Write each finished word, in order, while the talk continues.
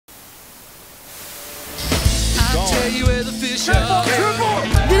you where the fish are. Get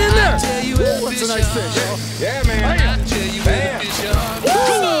in there! Ooh, that's a nice fish. Yeah, man. I'll tell you where the fish are.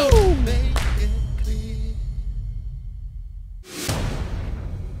 Woo!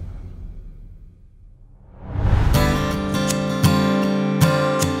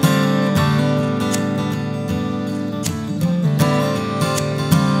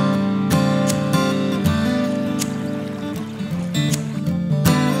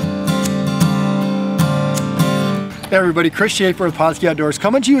 Hey everybody, Chris Schaefer with Pautzke Outdoors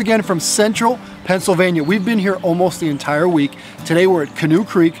coming to you again from Central Pennsylvania. We've been here almost the entire week. Today we're at Canoe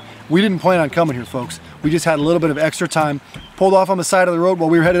Creek. We didn't plan on coming here, folks. We just had a little bit of extra time. Pulled off on the side of the road while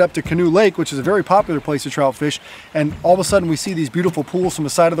we were headed up to Canoe Lake, which is a very popular place to trout fish. And all of a sudden we see these beautiful pools from the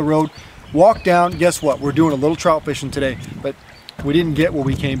side of the road. Walk down, guess what? We're doing a little trout fishing today, but we didn't get what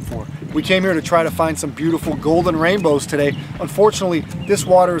we came for. We came here to try to find some beautiful golden rainbows today. Unfortunately, this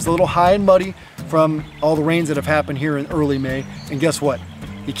water is a little high and muddy from all the rains that have happened here in early May. And guess what?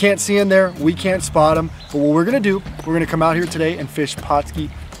 You can't see in there, we can't spot them. But what we're gonna do, we're gonna come out here today and fish Pautzke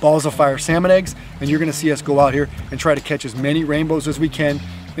balls of fire salmon eggs. And you're gonna see us go out here and try to catch as many rainbows as we can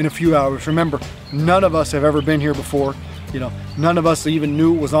in a few hours. Remember, none of us have ever been here before. You know, none of us even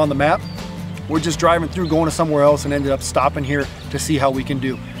knew it was on the map. We're just driving through, going to somewhere else, and ended up stopping here to see how we can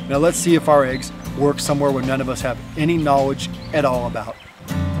do. Now let's see if our eggs work somewhere where none of us have any knowledge at all about.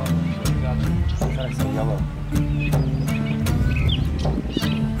 Yellow.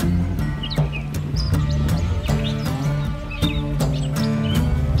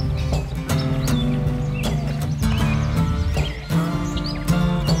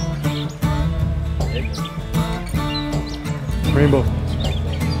 Rainbow.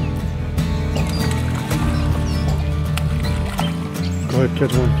 Go ahead,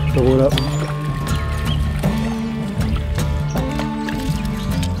 catch one. Double it up.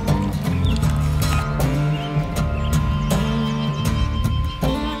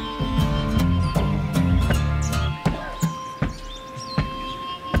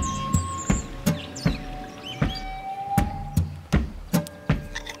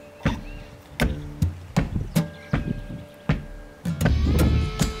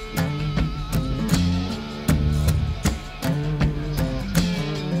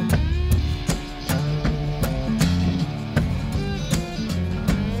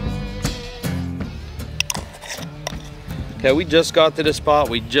 Okay, we just got to the spot.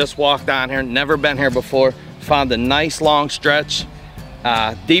 We just walked down here, never been here before. Found a nice long stretch,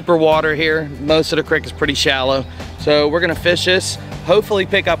 deeper water here. Most of the creek is pretty shallow. So we're gonna fish this, hopefully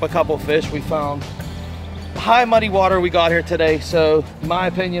pick up a couple fish. We found high muddy water we got here today. So in my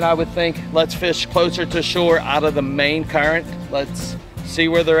opinion, I would think let's fish closer to shore out of the main current. Let's see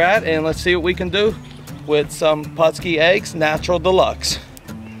where they're at and let's see what we can do with some Pautzke eggs, natural deluxe.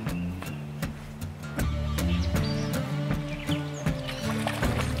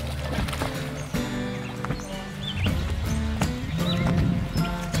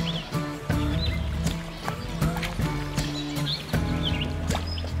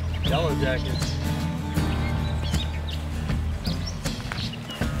 Yellow jackets.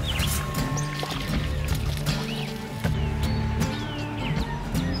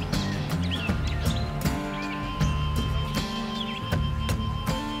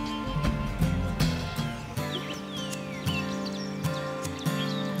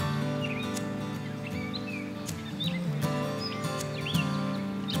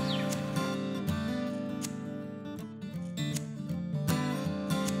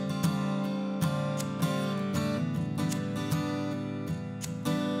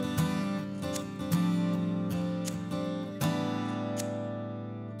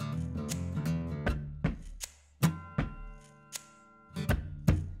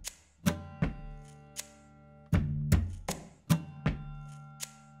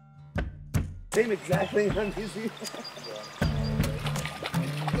 Same exact thing on TV.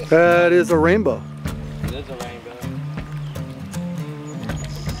 That is a rainbow. It is a rainbow.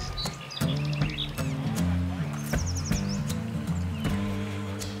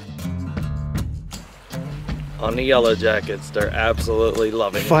 On the yellow jackets, they're absolutely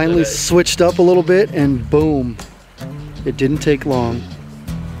loving it. Finally switched up a little bit and boom. It didn't take long.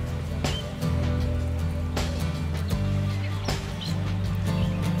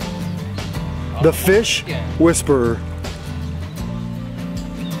 The fish whisperer.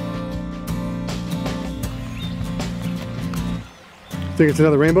 Think it's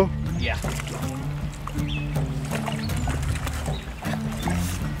another rainbow? Yeah.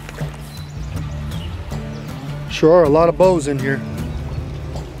 Sure are a lot of bows in here.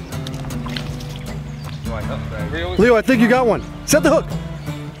 Leo, I think you got one. Set the hook.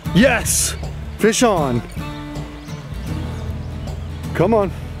 Yes! Fish on. Come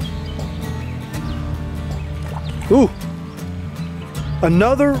on. Ooh.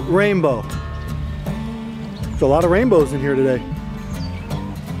 Another rainbow. There's a lot of rainbows in here today.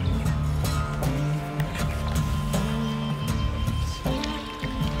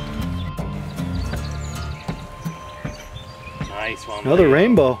 Nice one. Another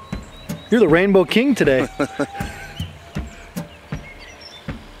rainbow. You're the rainbow king today.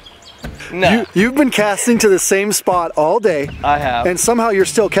 No. You've been casting to the same spot all day. I have. And somehow you're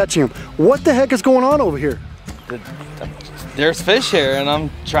still catching them. What the heck is going on over here? There's fish here and I'm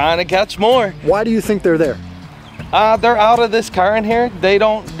trying to catch more. Why do you think they're there? They're out of this current here.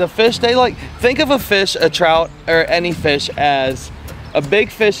 The fish, think of a fish, a trout, or any fish as a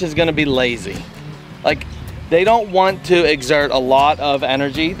big fish is gonna be lazy. Like, they don't want to exert a lot of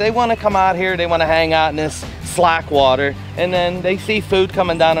energy. They wanna come out here, they wanna hang out in this slack water, and then they see food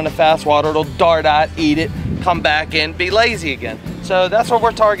coming down in the fast water, it'll dart out, eat it, come back in, be lazy again. So that's where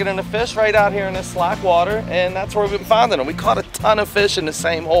we're targeting the fish, right out here in this slack water, and that's where we've been finding them. We caught a ton of fish in the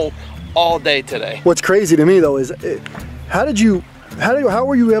same hole all day today. What's crazy to me though is, how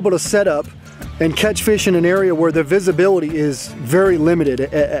were you able to set up and catch fish in an area where the visibility is very limited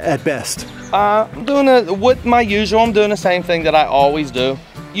at best? I'm doing I'm doing the same thing that I always do.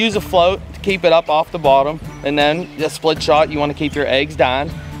 Use a float to keep it up off the bottom, and then a split shot, you want to keep your eggs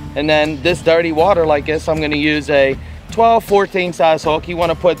down. And then this dirty water like this, I'm going to use a 12, 14 size hook. You want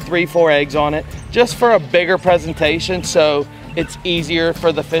to put 3, 4 eggs on it just for a bigger presentation so it's easier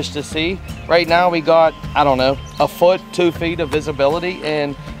for the fish to see. Right now we got, I don't know, a foot, 2 feet of visibility,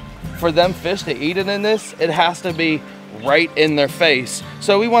 and for them fish to eat it in this, it has to be right in their face.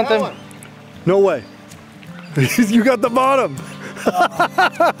 So we want them. No way. You got the bottom.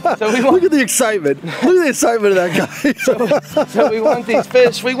 Look at the excitement. Look at the excitement of that guy. so we want these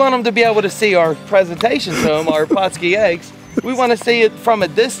fish, we want them to be able to see our presentation to them, our Pautzke eggs. We want to see it from a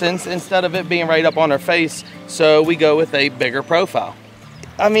distance instead of it being right up on their face, so we go with a bigger profile.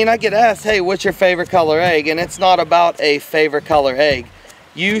 I mean, I get asked, hey, what's your favorite color egg? And it's not about a favorite color egg.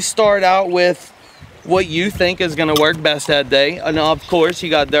 You start out with what you think is going to work best that day, and of course you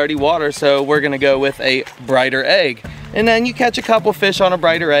got dirty water, so we're going to go with a brighter egg. And then you catch a couple fish on a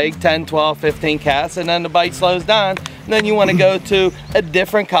brighter egg, 10, 12, 15 casts, and then the bite slows down. And then you want to go to a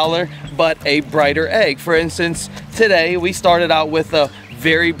different color, but a brighter egg. For instance, today we started out with a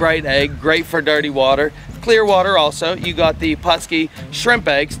very bright egg, great for dirty water. Clear water also, you got the Pautzke shrimp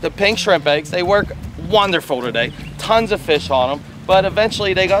eggs, the pink shrimp eggs. They work wonderful today. Tons of fish on them, but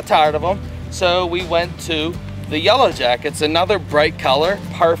eventually they got tired of them. So we went to the yellow jackets, another bright color,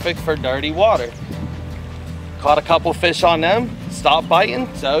 perfect for dirty water. Caught a couple fish on them, stopped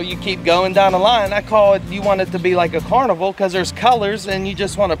biting, so you keep going down the line. I call it, you want it to be like a carnival because there's colors and you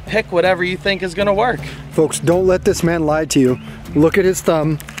just want to pick whatever you think is going to work. Folks, don't let this man lie to you. Look at his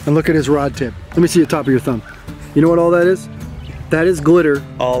thumb and look at his rod tip. Let me see the top of your thumb. You know what all that is? That is glitter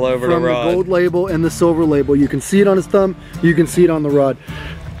all over the rod. From the gold label and the silver label. You can see it on his thumb, you can see it on the rod.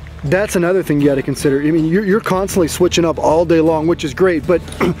 That's another thing you got to consider. I mean, you're constantly switching up all day long, which is great, but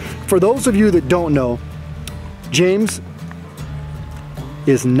for those of you that don't know, James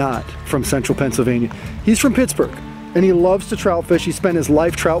is not from central Pennsylvania. He's from Pittsburgh, and he loves to trout fish. He spent his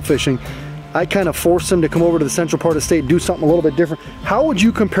life trout fishing. I kind of forced him to come over to the central part of the state and do something a little bit different. How would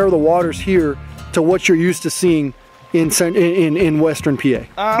you compare the waters here to what you're used to seeing in Western PA?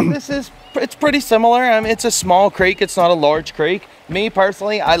 It's pretty similar. I mean, it's a small creek. It's not a large creek. Me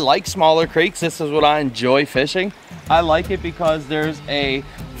personally, I like smaller creeks. This is what I enjoy fishing. I like it because there's a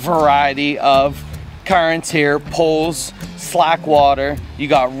variety of currents here, pulls, slack water, you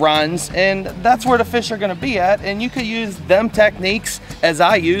got runs, and that's where the fish are going to be at. And you could use them techniques as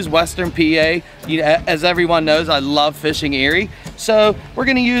I use Western PA. As everyone knows, I love fishing Erie, so we're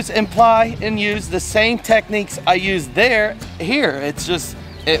going to use the same techniques I use here. It's just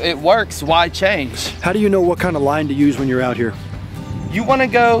it works. Why change? How do you know what kind of line to use when you're out here? You want to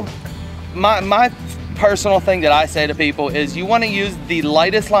go, my personal thing that I say to people is you want to use the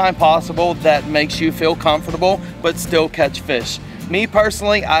lightest line possible that makes you feel comfortable but still catch fish. Me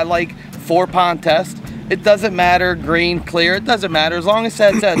personally, I like 4-pound test. It doesn't matter, green, clear, it doesn't matter. As long as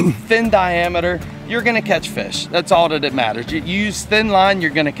it's at thin diameter, you're gonna catch fish. That's all that it matters. You use thin line,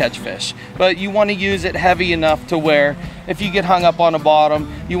 you're gonna catch fish. But you wanna use it heavy enough to where if you get hung up on the bottom,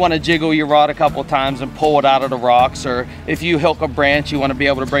 you wanna jiggle your rod a couple times and pull it out of the rocks, or if you hook a branch, you wanna be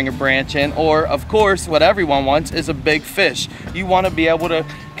able to bring a branch in, or of course, what everyone wants is a big fish. You wanna be able to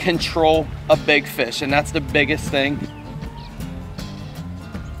control a big fish, and that's the biggest thing.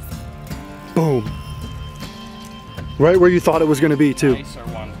 Boom. Right where you thought it was gonna be too. Nicer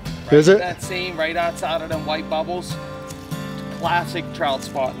one. Is it? That seam right outside of them white bubbles. classic trout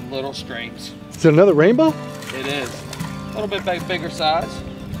spot in little streams. Is it another rainbow? It is. A little bit bigger size.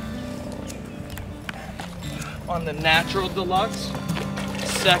 On the natural deluxe,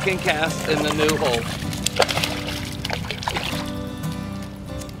 second cast in the new hole.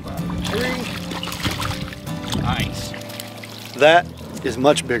 Nice. That is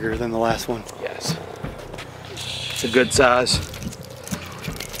much bigger than the last one. Yes. It's a good size.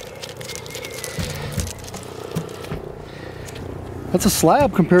 That's a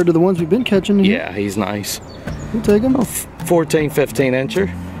slab compared to the ones we've been catching. Yeah, he's nice. We'll take him. 14, 15 incher.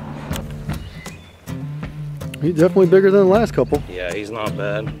 He's definitely bigger than the last couple. Yeah, he's not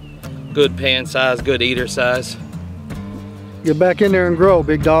bad. Good pan size, good eater size. Get back in there and grow,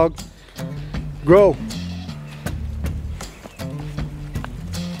 big dog. Grow.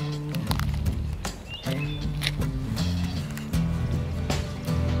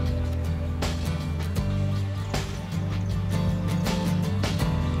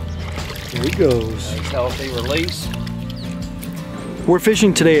 There he goes. Nice healthy release. We're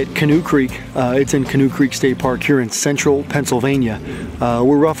fishing today at Canoe Creek. It's in Canoe Creek State Park here in central Pennsylvania.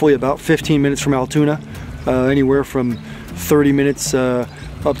 We're roughly about 15 minutes from Altoona, anywhere from 30 minutes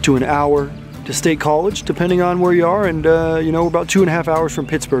up to an hour to State College, depending on where you are. And you know, we're about 2.5 hours from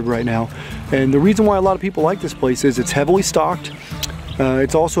Pittsburgh right now. And the reason why a lot of people like this place is it's heavily stocked.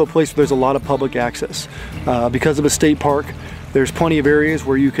 It's also a place where there's a lot of public access. Because of a state park, there's plenty of areas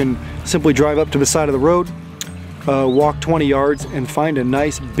where you can simply drive up to the side of the road, walk 20 yards and find a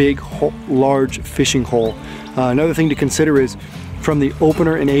nice big large fishing hole. Another thing to consider is from the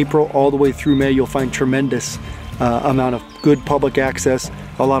opener in April all the way through May, you'll find tremendous amount of good public access,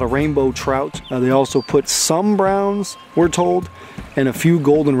 a lot of rainbow trout. They also put some browns, we're told, and a few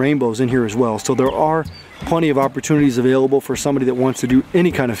golden rainbows in here as well. So there are plenty of opportunities available for somebody that wants to do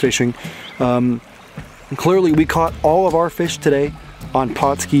any kind of fishing. Clearly we caught all of our fish today on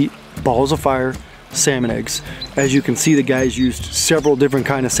Pautzke balls of fire salmon eggs. As you can see, the guys used several different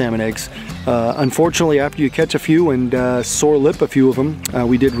kind of salmon eggs. Unfortunately, after you catch a few and sore lip a few of them,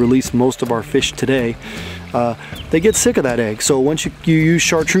 we did release most of our fish today. They get sick of that egg. So once you use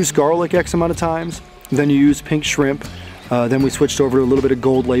chartreuse garlic X amount of times, then you use pink shrimp, then we switched over to a little bit of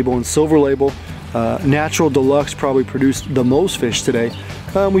gold label and silver label. Natural deluxe probably produced the most fish today.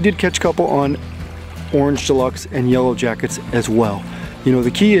 We did catch a couple on orange deluxe and yellow jackets as well. You know,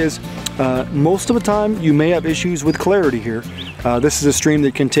 the key is most of the time you may have issues with clarity here. This is a stream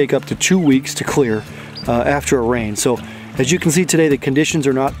that can take up to 2 weeks to clear after a rain. So as you can see today, the conditions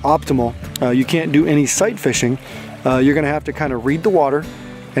are not optimal. You can't do any sight fishing. You're gonna have to kind of read the water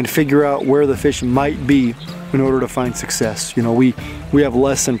and figure out where the fish might be in order to find success. You know, we have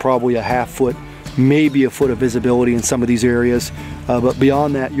less than probably a half foot, maybe a foot of visibility in some of these areas, but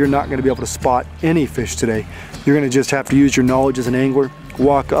beyond that you're not going to be able to spot any fish today. You're going to just have to use your knowledge as an angler,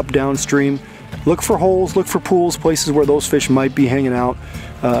 walk up downstream, look for holes, look for pools, places where those fish might be hanging out.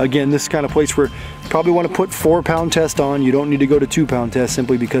 Again, this kind of place where you probably want to put 4-pound test on. You don't need to go to 2-pound test,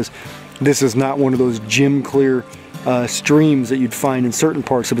 simply because this is not one of those gym clear streams that you'd find in certain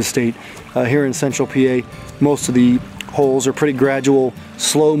parts of the state. Here in central PA, most of the holes are pretty gradual,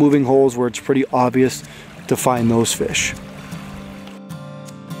 slow moving holes where it's pretty obvious to find those fish.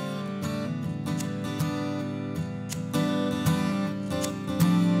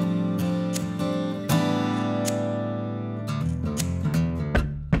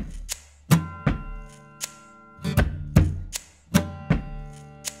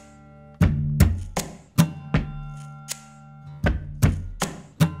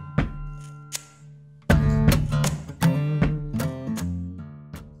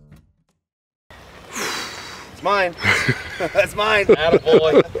 Mine. That's mine.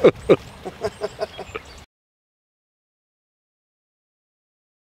 Attaboy.